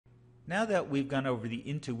Now that we've gone over the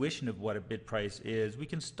intuition of what a bid price is, we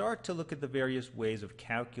can start to look at the various ways of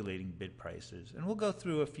calculating bid prices. And we'll go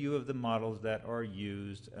through a few of the models that are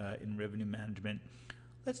used in revenue management.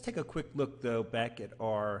 Let's take a quick look, though, back at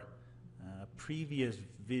our previous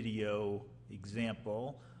video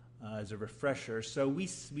example as a refresher. So we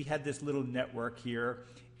had this little network here,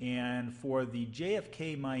 and for the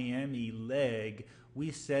JFK Miami leg,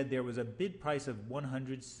 we said there was a bid price of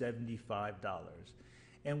 $175.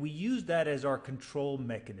 And we used that as our control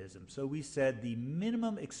mechanism. So we said the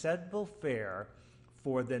minimum acceptable fare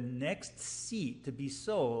for the next seat to be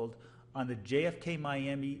sold on the JFK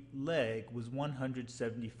Miami leg was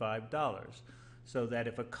 $175. So that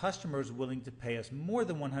if a customer is willing to pay us more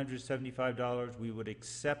than $175, we would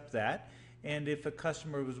accept that. And if a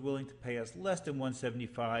customer was willing to pay us less than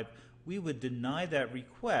 $175, we would deny that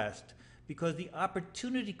request, because the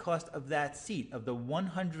opportunity cost of that seat, of the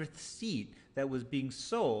 100th seat that was being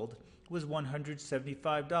sold, was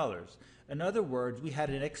 $175. In other words, we had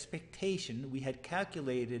an expectation, we had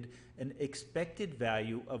calculated an expected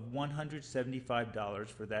value of $175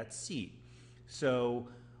 for that seat. So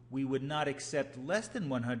we would not accept less than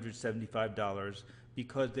 $175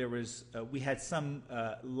 because there was, we had some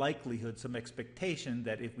likelihood, some expectation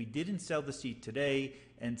that if we didn't sell the seat today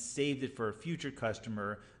and saved it for a future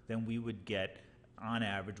customer, then we would get, on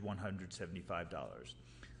average, $175.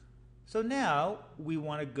 So now we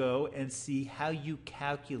want to go and see how you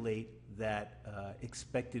calculate that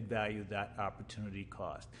expected value, that opportunity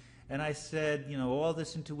cost. And I said, you know, all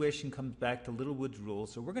this intuition comes back to Littlewood's rule,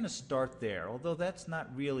 so we're going to start there, although that's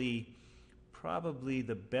not really probably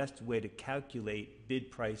the best way to calculate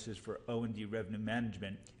bid prices for O&D revenue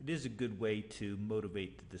management. It is a good way to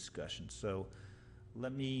motivate the discussion. So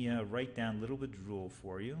let me write down Littlewood's rule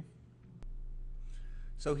for you.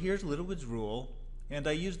 So here's Littlewood's rule, and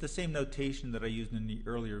I used the same notation that I used in the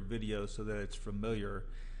earlier video so that it's familiar.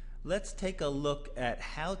 Let's take a look at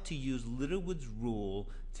how to use Littlewood's rule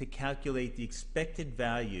to calculate the expected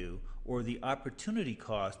value or the opportunity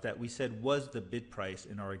cost that we said was the bid price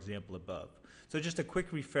in our example above. So just a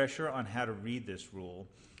quick refresher on how to read this rule.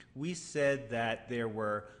 We said that there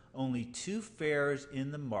were only two fares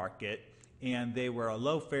in the market, and they were a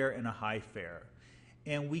low fare and a high fare.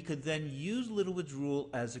 And we could then use Littlewood's rule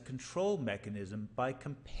as a control mechanism by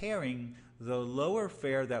comparing the lower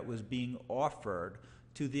fare that was being offered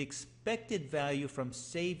to the expected value from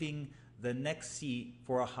saving the next seat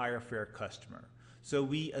for a higher fare customer. So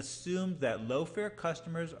we assumed that low fare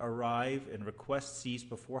customers arrive and request seats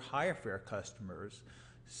before higher fare customers.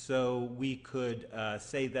 So we could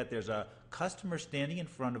say that there's a customer standing in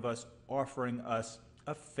front of us offering us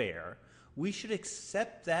a fare. We should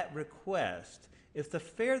accept that request if the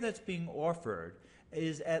fare that's being offered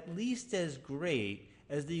is at least as great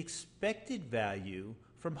as the expected value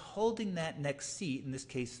from holding that next seat, in this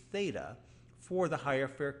case theta, for the higher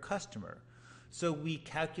fare customer. So we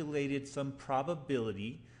calculated some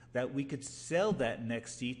probability that we could sell that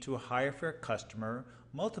next seat to a higher fare customer,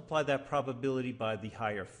 multiply that probability by the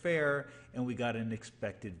higher fare, and we got an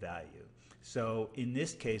expected value. So in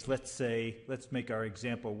this case, let's make our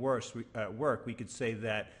example work. We could say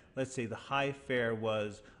that, let's say the high fare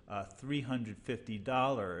was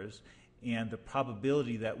 $350, and the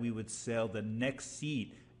probability that we would sell the next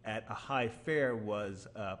seat at a high fare was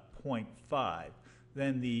 0.5.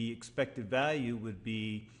 Then the expected value would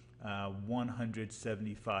be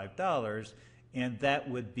 $175, and that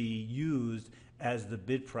would be used as the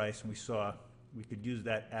bid price, and we could use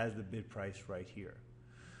that as the bid price right here.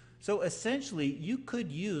 So essentially, you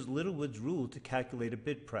could use Littlewood's rule to calculate a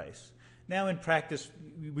bid price. Now in practice,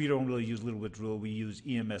 we don't really use Littlewood's rule, we use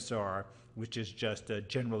EMSR, which is just a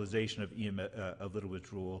generalization of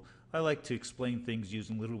Littlewood's rule. I like to explain things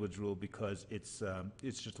using Littlewood's rule because it's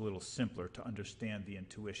just a little simpler to understand the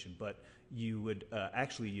intuition, but you would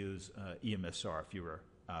actually use EMSR if you were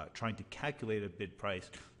trying to calculate a bid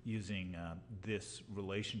price using this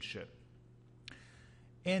relationship.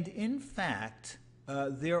 And in fact,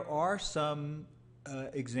 there are some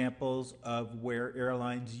examples of where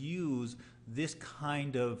airlines use this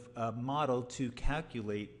kind of model to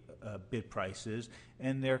calculate bid prices,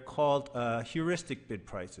 and they're called heuristic bid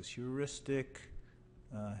prices. Heuristic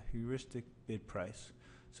bid price.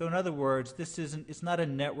 So in other words, it's not a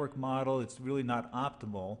network model, it's really not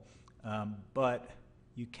optimal, but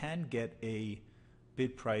you can get a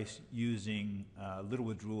bid price using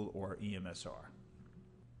Littlewood's rule or EMSR.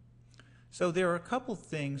 So there are a couple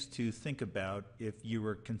things to think about if you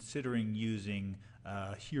were considering using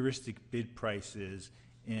heuristic bid prices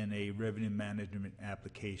in a revenue management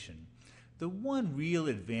application. The one real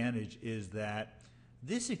advantage is that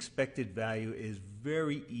This expected value is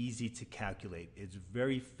very easy to calculate. It's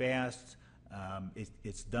very fast.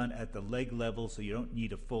 It's done at the leg level, so you don't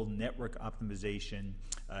need a full network optimization.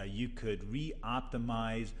 You could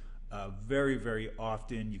re-optimize very, very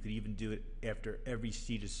often. You could even do it after every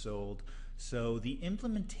seat is sold. So the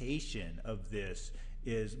implementation of this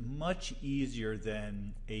is much easier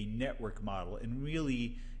than a network model and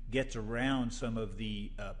really gets around some of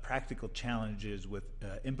the practical challenges with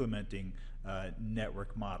implementing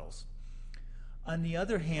network models. On the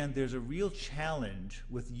other hand, there's a real challenge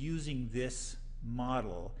with using this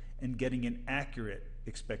model and getting an accurate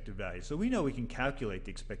expected value. So we know we can calculate the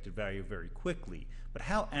expected value very quickly, but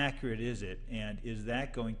how accurate is it, and is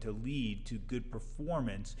that going to lead to good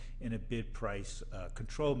performance in a bid price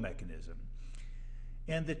control mechanism?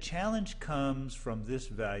 And the challenge comes from this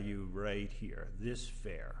value right here, this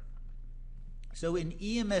fare. So in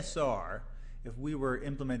EMSR, if we were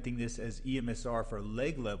implementing this as EMSR for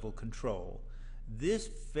leg level control, this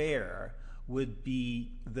fare would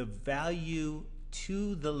be the value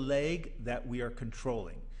to the leg that we are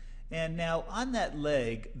controlling. And now on that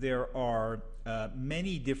leg, there are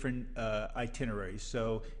many different itineraries.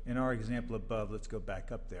 So in our example above, let's go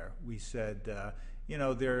back up there. We said, you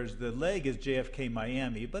know, there's the leg is JFK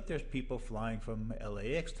Miami, but there's people flying from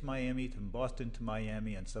LAX to Miami, from Boston to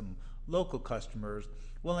Miami, and some local customers.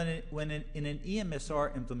 Well, in an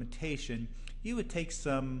EMSR implementation, you would take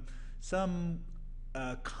some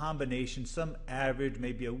combination, some average,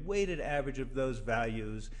 maybe a weighted average of those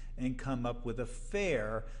values, and come up with a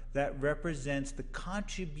fare that represents the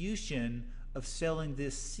contribution of selling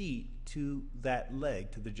this seat to that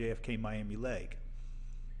leg, to the JFK Miami leg.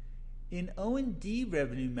 In O&D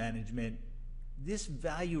revenue management, this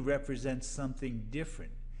value represents something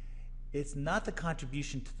different. It's not the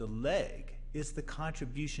contribution to the leg, it's the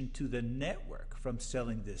contribution to the network from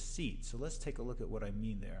selling this seat. So let's take a look at what I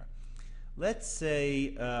mean there. Let's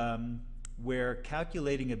say we're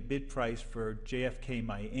calculating a bid price for JFK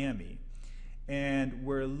Miami, and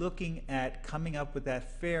we're looking at coming up with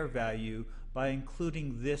that fare value by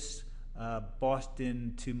including this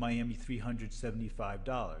Boston to Miami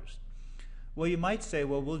 $375. Well, you might say,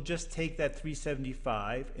 well, we'll just take that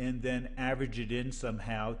 $375 and then average it in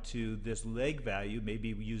somehow to this leg value, maybe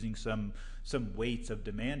using some weights of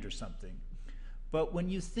demand or something. But when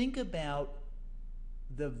you think about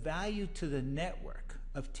the value to the network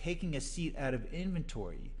of taking a seat out of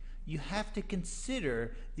inventory, you have to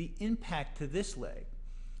consider the impact to this leg.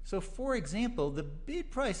 So for example, the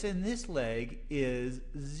bid price in this leg is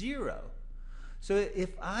 0. So if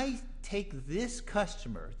I take this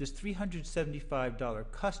customer, this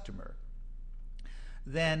 $375 customer,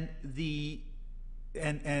 then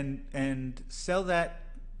and sell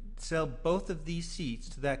both of these seats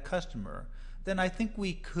to that customer, then I think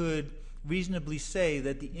we could reasonably say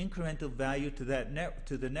that the incremental value to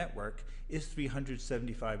the network is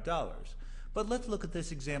 $375. But let's look at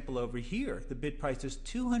this example over here. The bid price is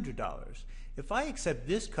 $200. If I accept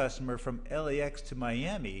this customer from LAX to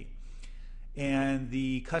Miami, and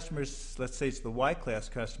the customer's, let's say it's the Y-class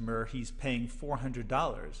customer, he's paying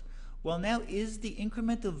 $400. Well, now is the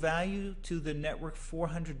incremental value to the network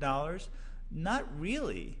 $400? Not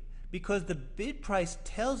really, because the bid price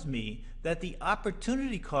tells me that the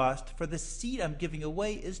opportunity cost for the seat I'm giving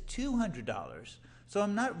away is $200. So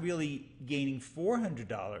I'm not really gaining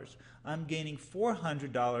 $400. I'm gaining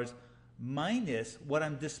 $400 minus what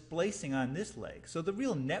I'm displacing on this leg. So the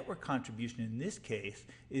real network contribution in this case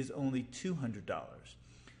is only $200.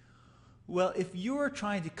 Well, if you're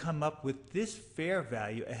trying to come up with this fare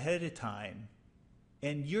value ahead of time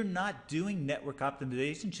and you're not doing network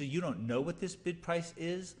optimization, so you don't know what this bid price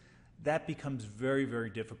is, that becomes very,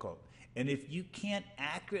 very difficult. And if you can't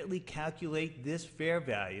accurately calculate this fare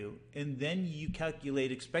value and then you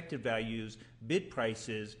calculate expected values, bid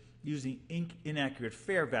prices, using inaccurate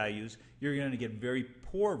fare values, you're going to get very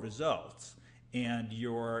poor results, and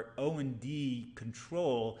your O&D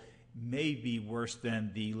control may be worse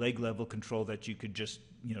than the leg level control that you could just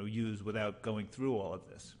use without going through all of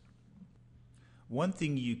this. One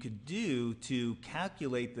thing you could do to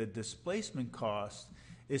calculate the displacement cost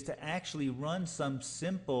is to actually run some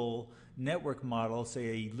simple network model, say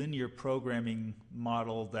a linear programming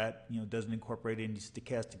model that doesn't incorporate any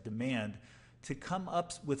stochastic demand, to come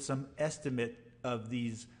up with some estimate of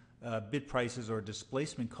these bid prices or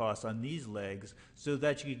displacement costs on these legs so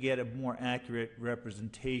that you could get a more accurate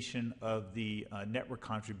representation of the network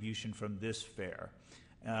contribution from this fare.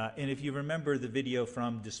 And if you remember the video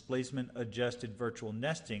from displacement adjusted virtual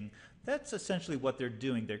nesting, that's essentially what they're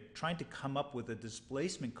doing. They're trying to come up with a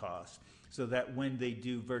displacement cost so that when they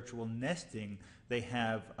do virtual nesting, they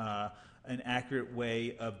have an accurate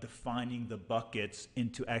way of defining the buckets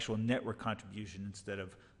into actual network contribution instead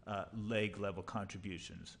of leg level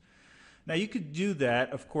contributions. Now you could do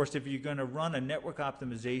that, of course, if you're going to run a network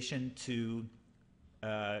optimization to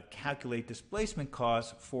calculate displacement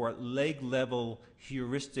costs for leg level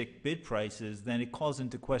heuristic bid prices, then it calls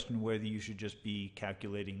into question whether you should just be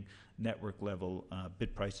calculating network level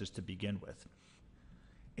bid prices to begin with.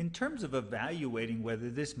 In terms of evaluating whether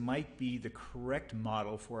this might be the correct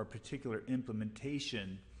model for a particular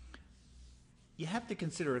implementation, you have to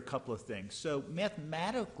consider a couple of things. So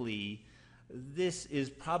mathematically, this is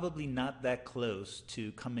probably not that close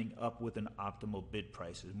to coming up with an optimal bid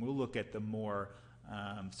prices. And we'll look at the more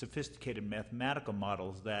sophisticated mathematical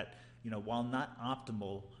models that, while not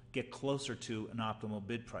optimal, get closer to an optimal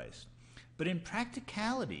bid price. But in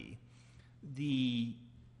practicality, the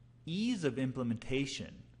ease of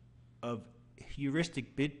implementation of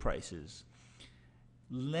heuristic bid prices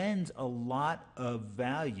lends a lot of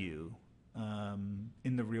value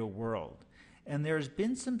in the real world. And there's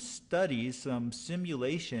been some studies, some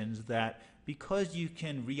simulations that because you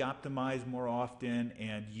can re-optimize more often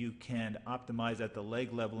and you can optimize at the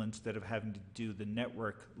leg level instead of having to do the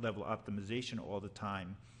network level optimization all the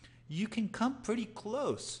time, you can come pretty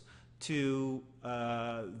close to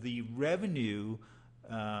the revenue,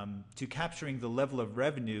 to capturing the level of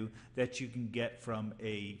revenue that you can get from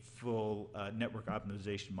a full network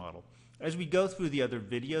optimization model. As we go through the other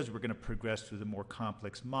videos, we're going to progress through the more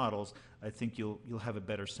complex models. I think you'll have a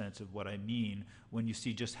better sense of what I mean when you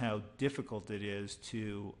see just how difficult it is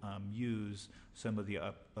to use some of the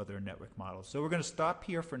other network models. So we're going to stop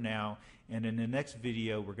here for now, and in the next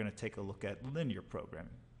video, we're going to take a look at linear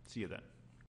programming. See you then.